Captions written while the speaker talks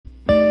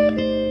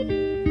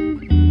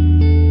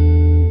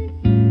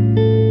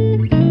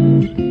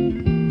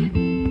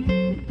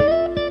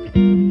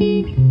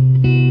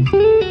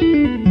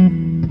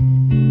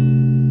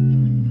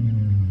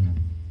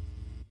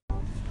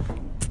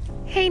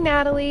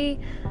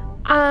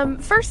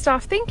everybody. First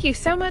off, thank you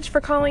so much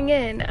for calling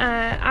in.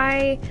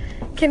 I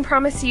can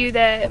promise you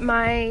that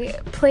my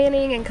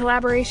planning and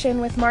collaboration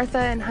with Martha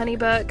and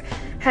Honeybook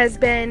has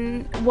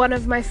been one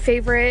of my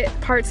favorite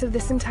parts of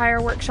this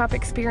entire workshop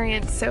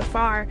experience so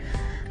far.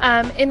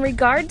 In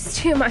regards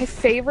to my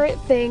favorite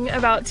thing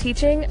about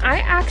teaching,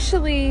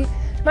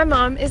 my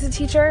mom is a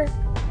teacher,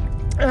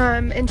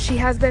 and she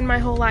has been my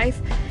whole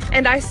life,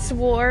 and I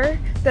swore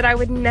that I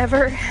would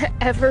never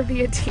ever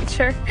be a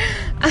teacher.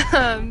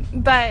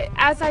 But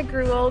as I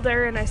grew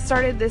older and I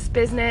started this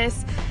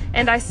business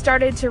and I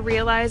started to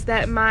realize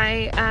that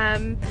my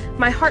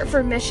heart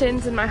for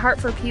missions and my heart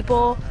for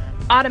people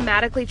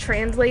automatically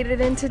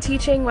translated into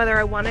teaching, whether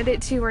I wanted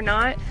it to or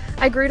not,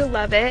 I grew to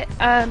love it.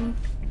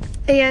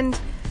 And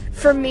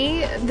for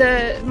me,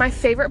 my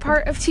favorite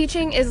part of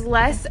teaching is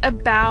less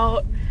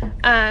about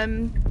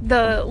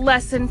the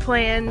lesson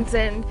plans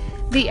and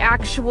the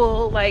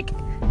actual,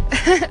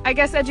 I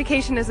guess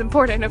education is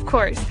important, of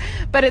course,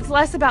 but it's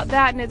less about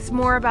that and it's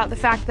more about the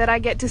fact that I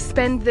get to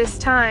spend this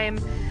time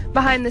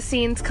behind the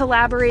scenes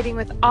collaborating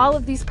with all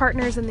of these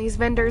partners and these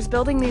vendors,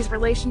 building these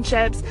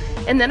relationships,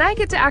 and then I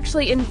get to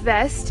actually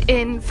invest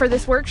for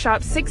this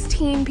workshop,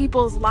 16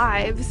 people's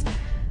lives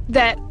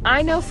that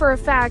I know for a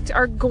fact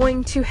are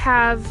going to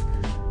have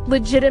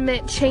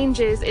legitimate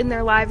changes in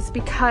their lives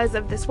because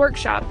of this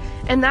workshop,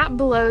 and that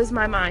blows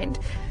my mind.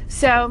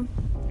 So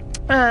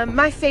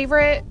my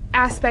favorite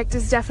aspect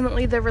is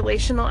definitely the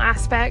relational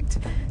aspect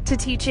to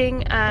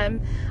teaching.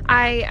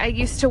 I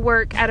used to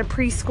work at a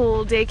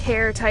preschool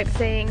daycare type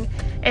thing,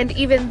 and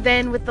even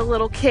then with the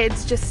little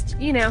kids, just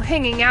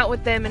hanging out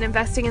with them and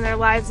investing in their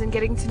lives and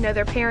getting to know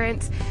their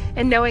parents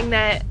and knowing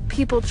that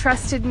people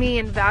trusted me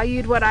and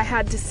valued what I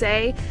had to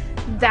say,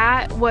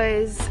 that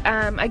was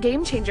a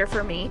game changer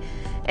for me.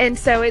 And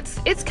so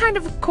it's kind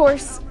of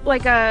course,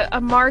 like a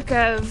mark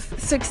of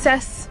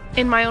success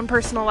in my own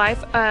personal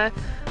life,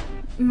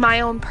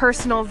 my own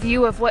personal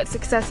view of what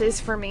success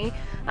is for me.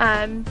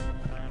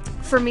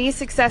 For me,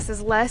 success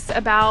is less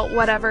about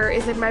whatever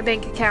is in my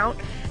bank account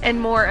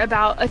and more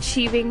about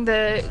achieving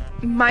the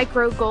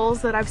micro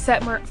goals that I've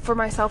set for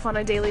myself on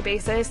a daily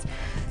basis.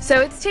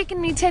 So it's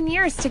taken me 10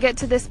 years to get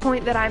to this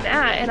point that I'm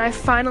at, and I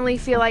finally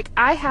feel like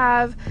I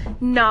have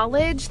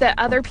knowledge that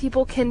other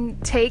people can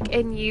take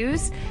and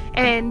use,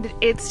 and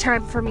it's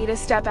time for me to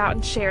step out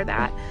and share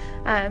that.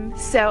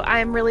 So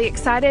I'm really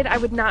excited. I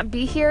would not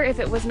be here if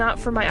it was not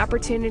for my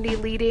opportunity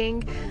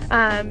leading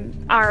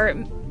our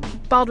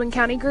Baldwin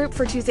County group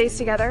for Tuesdays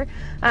Together.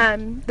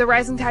 The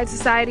Rising Tide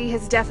Society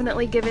has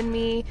definitely given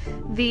me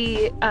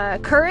the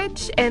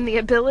courage and the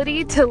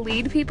ability to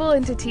lead people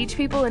and to teach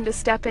people and to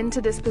step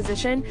into this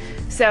position.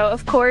 So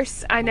of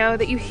course, I know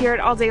that you hear it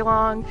all day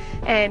long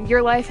and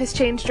your life has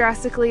changed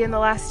drastically in the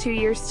last 2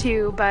 years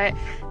too, but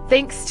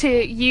thanks to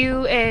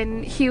you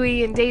and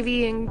Huey and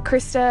Davey and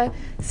Krista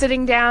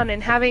sitting down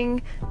and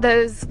having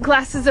those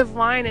glasses of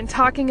wine and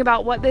talking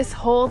about what this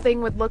whole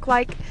thing would look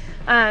like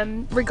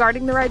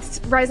regarding the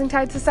Rising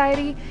Tide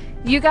Society,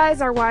 you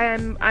guys are why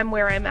I'm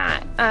where I'm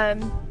at.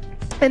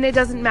 And it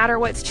doesn't matter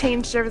what's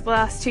changed over the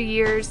last 2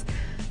 years,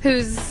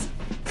 who's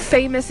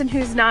famous and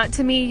who's not.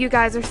 To me, you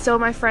guys are still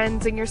my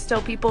friends, and you're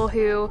still people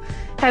who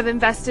have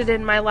invested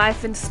in my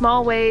life in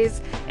small ways,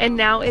 and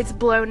now it's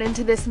blown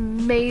into this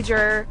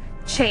major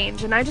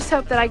change, and I just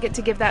hope that I get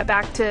to give that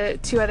back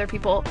to other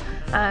people.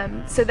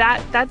 So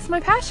that's my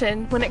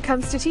passion when it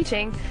comes to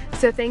teaching.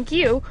 So thank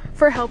you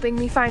for helping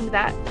me find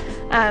that.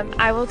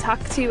 I will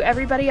talk to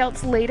everybody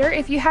else later.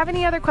 If you have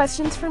any other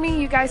questions for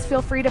me, you guys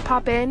feel free to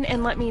pop in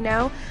and let me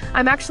know.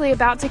 I'm actually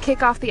about to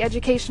kick off the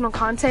educational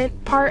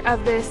content part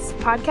of this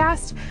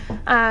podcast.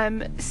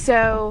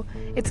 So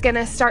it's going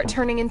to start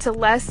turning into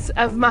less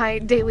of my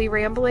daily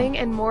rambling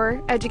and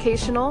more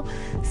educational.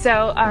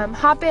 So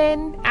hop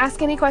in,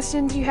 ask any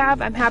questions you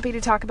have. I'm happy to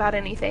talk about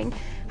anything.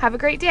 Have a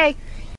great day.